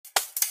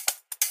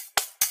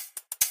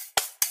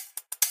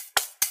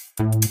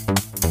Told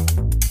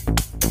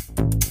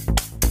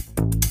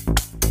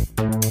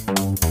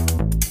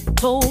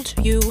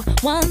you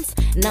once,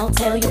 and I'll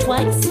tell you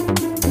twice.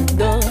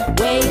 The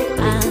way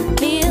I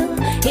feel,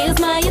 here's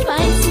my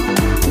advice.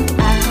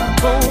 I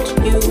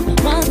told you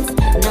once,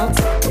 and I'll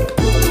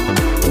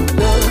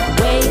the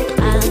way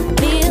I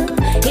feel,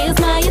 here's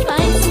my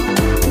advice.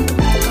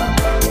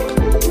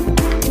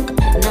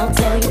 And I'll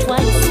tell you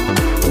twice.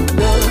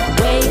 The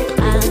way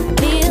I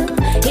feel,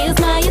 here's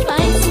my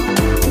advice.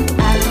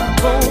 I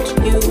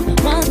told you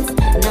once,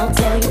 and I'll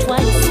tell you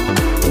twice.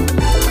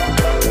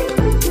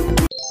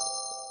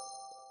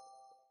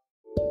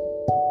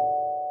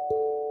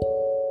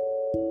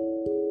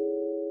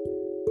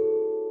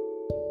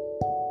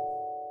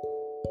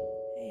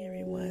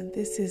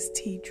 This is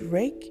T.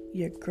 Drake,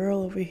 your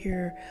girl over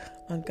here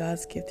on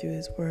God's Gift Through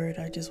His Word.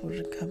 I just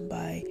wanted to come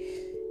by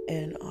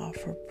and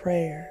offer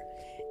prayer.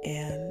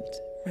 And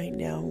right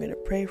now I'm going to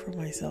pray for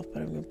myself,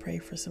 but I'm going to pray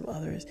for some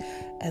others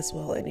as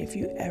well. And if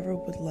you ever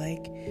would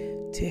like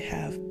to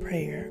have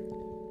prayer,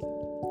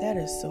 that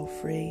is so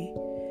free.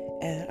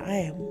 And I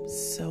am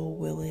so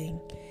willing,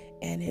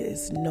 and it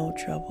is no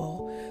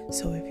trouble.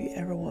 So if you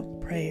ever want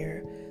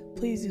prayer,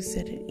 please do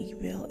send an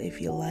email if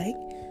you like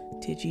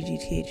to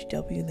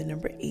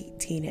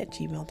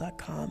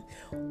ggthw18@gmail.com,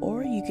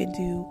 or you can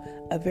do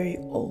a very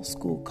old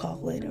school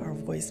call-in or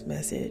voice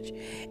message,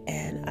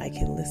 and I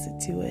can listen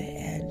to it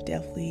and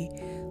definitely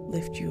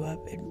lift you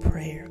up in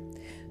prayer.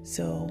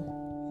 So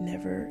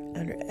never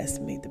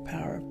underestimate the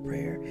power of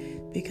prayer,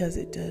 because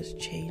it does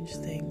change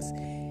things.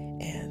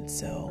 And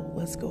so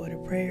let's go into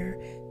prayer,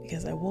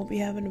 because I won't be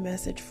having a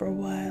message for a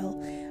while.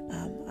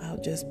 I'll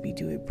just be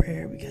doing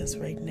prayer, because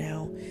right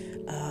now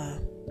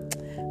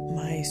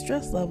my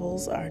stress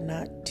levels are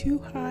not too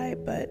high,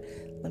 but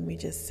let me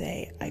just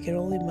say, I can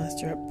only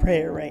muster up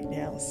prayer right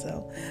now.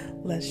 So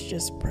let's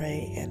just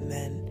pray, and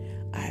then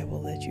I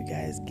will let you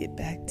guys get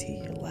back to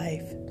your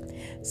life.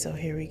 So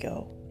here we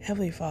go.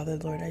 Heavenly Father,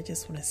 Lord, I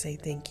just want to say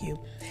thank you.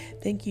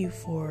 Thank you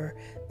for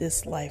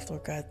this life,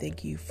 Lord God.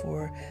 Thank you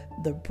for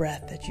the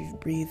breath that you've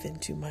breathed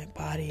into my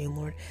body. And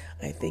Lord,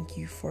 I thank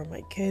you for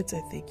my kids.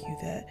 I thank you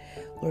that,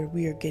 Lord,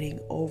 we are getting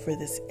over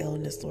this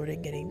illness, Lord,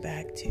 and getting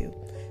back to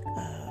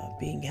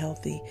being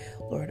healthy.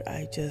 Lord,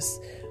 I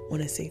just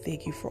want to say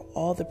thank you for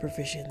all the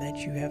provision that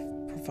you have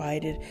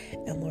provided.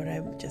 And Lord,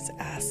 I'm just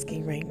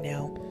asking right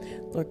now,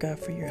 Lord God,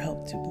 for your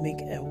help to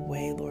make a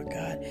way, Lord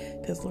God.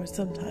 Because Lord,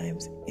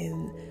 sometimes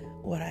in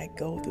what I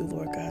go through,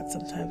 Lord God,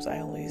 sometimes I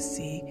only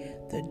see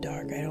the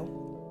dark. I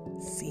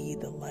don't see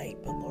the light.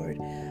 But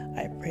Lord,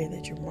 I pray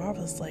that your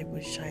marvelous light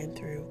would shine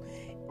through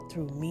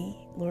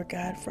me, Lord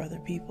God, for other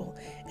people.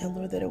 And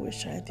Lord, that it would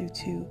shine through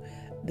to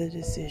the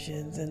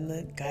decisions and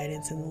the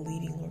guidance and the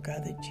leading, Lord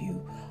God, that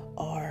you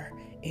are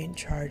in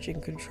charge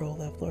and control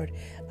of. Lord,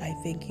 I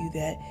thank you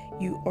that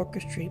you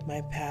orchestrate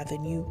my path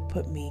and you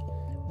put me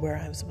where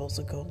I'm supposed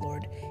to go,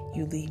 Lord.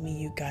 You lead me,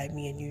 you guide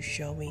me, and you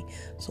show me.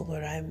 So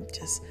Lord, I'm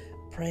just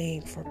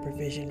praying for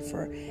provision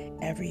for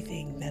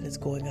everything that is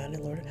going on.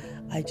 And Lord,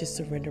 I just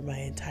surrender my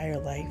entire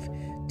life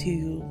to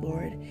you,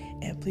 Lord,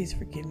 and please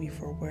forgive me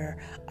for where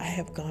I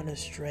have gone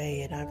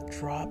astray and I've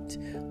dropped,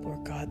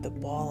 Lord God, the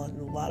ball on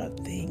a lot of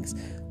things.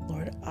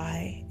 Lord,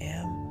 I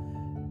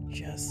am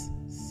just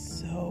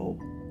so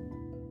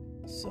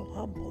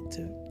humbled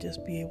to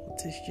just be able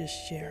to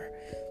just share,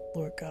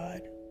 Lord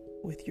God,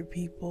 with your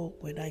people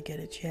when I get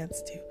a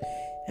chance to.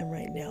 And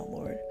right now,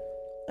 Lord,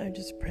 I'm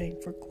just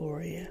praying for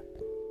Gloria,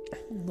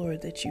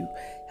 Lord, that you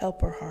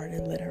help her heart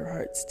and let her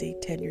heart stay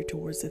tenured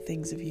towards the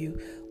things of you.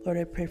 Lord,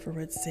 I pray for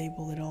Red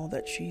Sable and all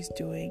that she's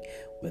doing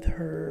with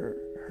her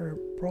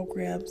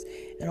programs,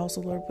 and also,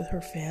 Lord, with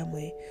her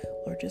family.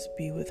 Lord, just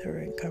be with her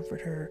and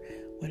comfort her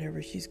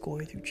whenever she's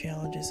going through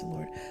challenges. And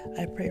Lord,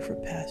 I pray for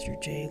Pastor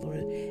Jay, Lord,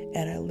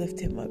 and I lift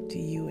him up to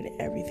you and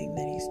everything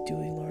that he's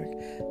doing, Lord.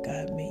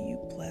 God, may you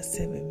bless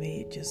him and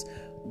may it just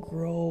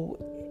grow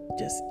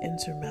just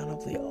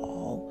insurmountably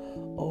all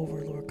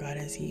over, Lord God,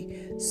 as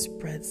he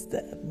spreads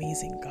the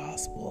amazing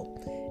gospel.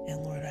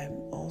 And Lord, I'm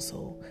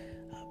also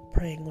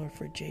praying, Lord,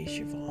 for Jay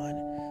Siobhan,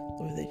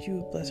 Lord, that you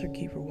would bless her,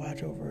 keep her,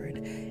 watch over her,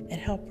 and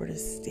help her to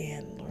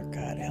stand, Lord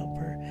God. Help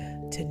her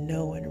to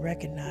know and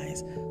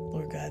recognize,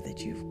 Lord God, that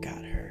you've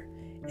got her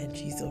and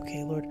she's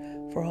okay. Lord,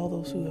 for all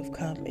those who have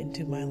come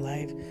into my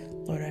life,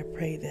 Lord, I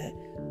pray that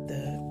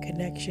the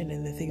connection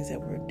and the things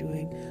that we're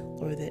doing,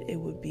 Lord, that it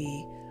would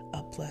be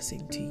a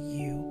blessing to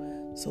you.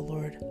 So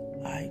Lord,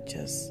 I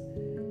just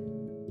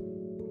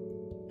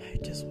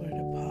wanted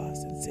to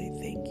pause and say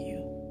thank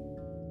you.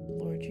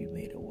 Lord, you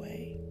made a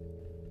way.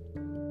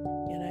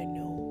 And I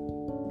know,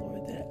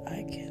 Lord, that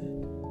I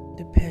can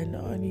depend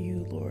on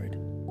you, Lord,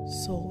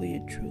 solely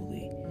and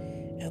truly.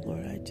 And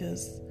Lord, I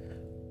just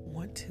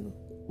want to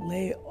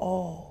lay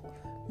all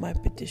my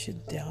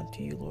petitions down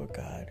to you, Lord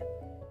God,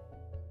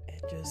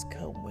 and just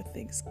come with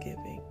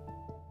thanksgiving.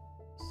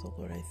 So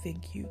Lord, I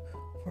thank you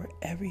for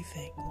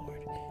everything,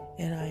 Lord.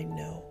 And I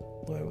know,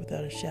 Lord,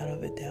 without a shadow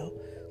of a doubt,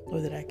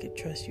 Lord, that I could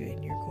trust you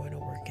and you're going to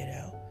work it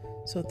out.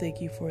 So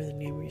thank you for the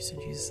name of your son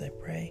Jesus, I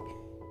pray.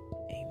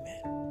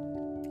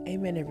 Amen.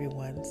 Amen,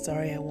 everyone.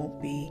 Sorry I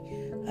won't be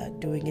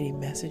doing any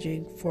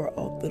messaging for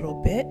a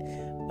little bit,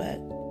 but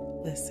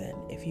listen,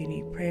 if you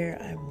need prayer,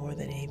 I'm more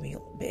than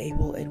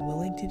able and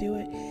willing to do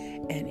it.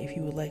 And if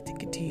you would like to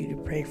continue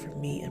to pray for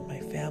me and my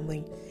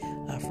family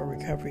for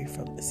recovery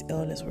from this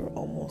illness, we're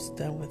almost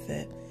done with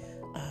it.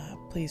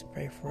 Please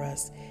pray for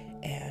us,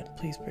 and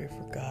please pray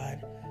for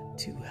God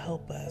to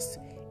help us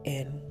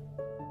in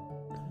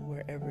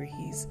wherever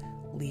He's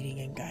leading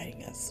and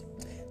guiding us.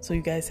 So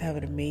you guys have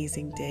an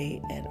amazing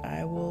day, and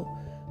I will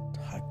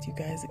talk to you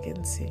guys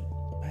again soon.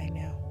 Bye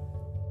now.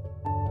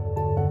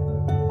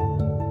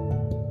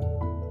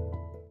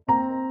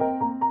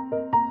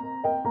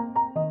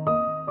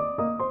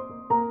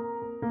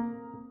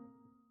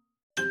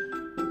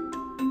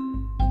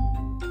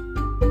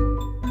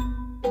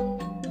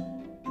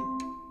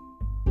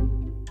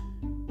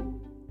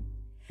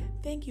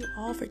 Thank you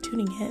all for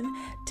tuning in.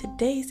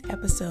 Today's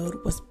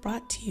episode was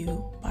brought to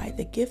you by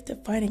The Gift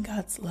of Finding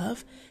God's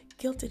Love,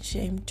 Guilt and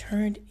Shame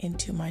Turned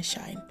into My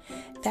Shine.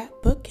 That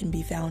book can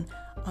be found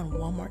on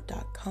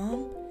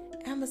Walmart.com,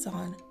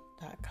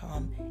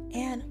 Amazon.com,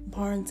 and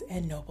Barnes &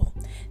 Noble.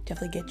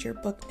 Definitely get your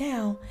book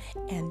now,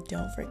 and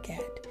don't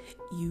forget,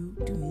 you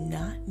do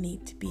not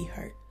need to be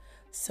hurt.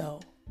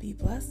 So be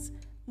blessed,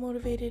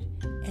 motivated,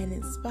 and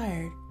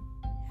inspired.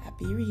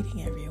 Happy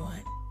reading,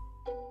 everyone.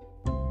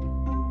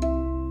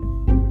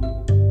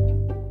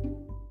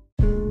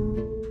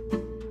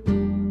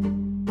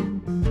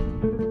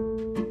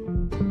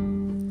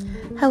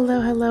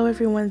 Hello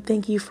everyone.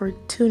 Thank you for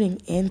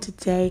tuning in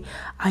today.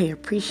 I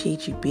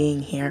appreciate you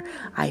being here.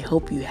 I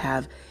hope you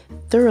have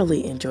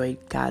thoroughly enjoyed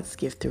God's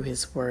gift through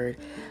His Word.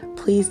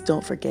 Please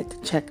don't forget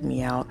to check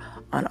me out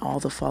on all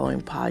the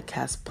following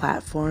podcast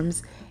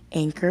platforms: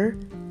 Anchor,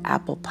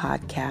 Apple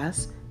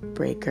Podcasts,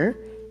 Breaker,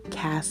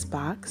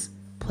 Castbox,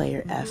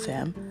 Player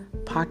FM,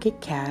 Pocket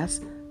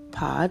Cast,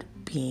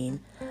 Podbean,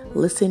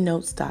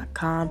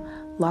 ListenNotes.com,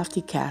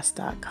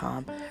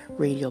 LoftyCast.com,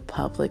 Radio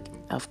Public,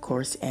 of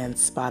course, and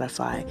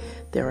Spotify.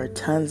 There are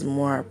tons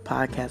more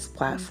podcast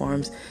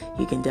platforms.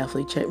 You can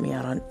definitely check me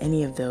out on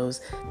any of those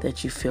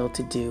that you feel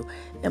to do.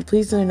 And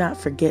please do not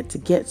forget to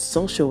get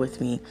social with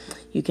me.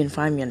 You can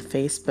find me on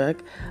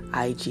Facebook,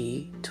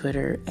 IG,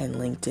 Twitter, and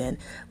LinkedIn.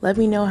 Let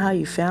me know how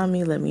you found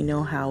me. Let me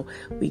know how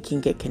we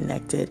can get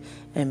connected,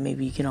 and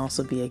maybe you can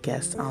also be a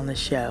guest on the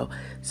show.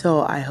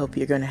 So I hope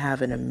you're going to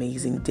have an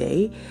amazing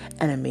day,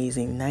 an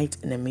amazing night,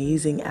 an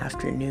amazing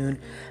afternoon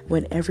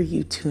whenever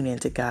you tune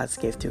into God's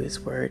gift through His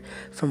Word,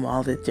 from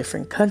all the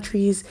different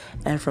countries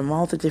and from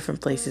all the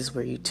different places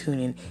where you tune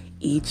in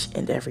each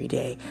and every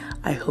day.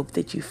 I hope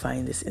that you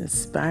find this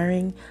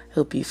inspiring,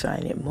 hope you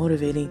find it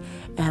motivating,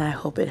 and I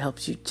hope it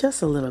helps you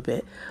just a little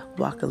bit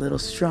walk a little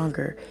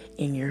stronger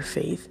in your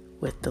faith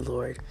with the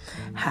Lord.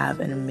 Have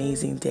an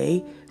amazing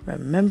day.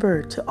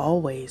 Remember to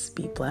always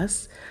be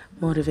blessed,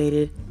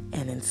 motivated,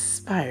 and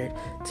inspired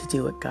to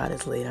do what God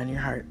has laid on your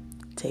heart.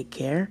 Take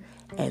care,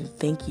 and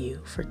thank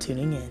you for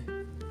tuning in.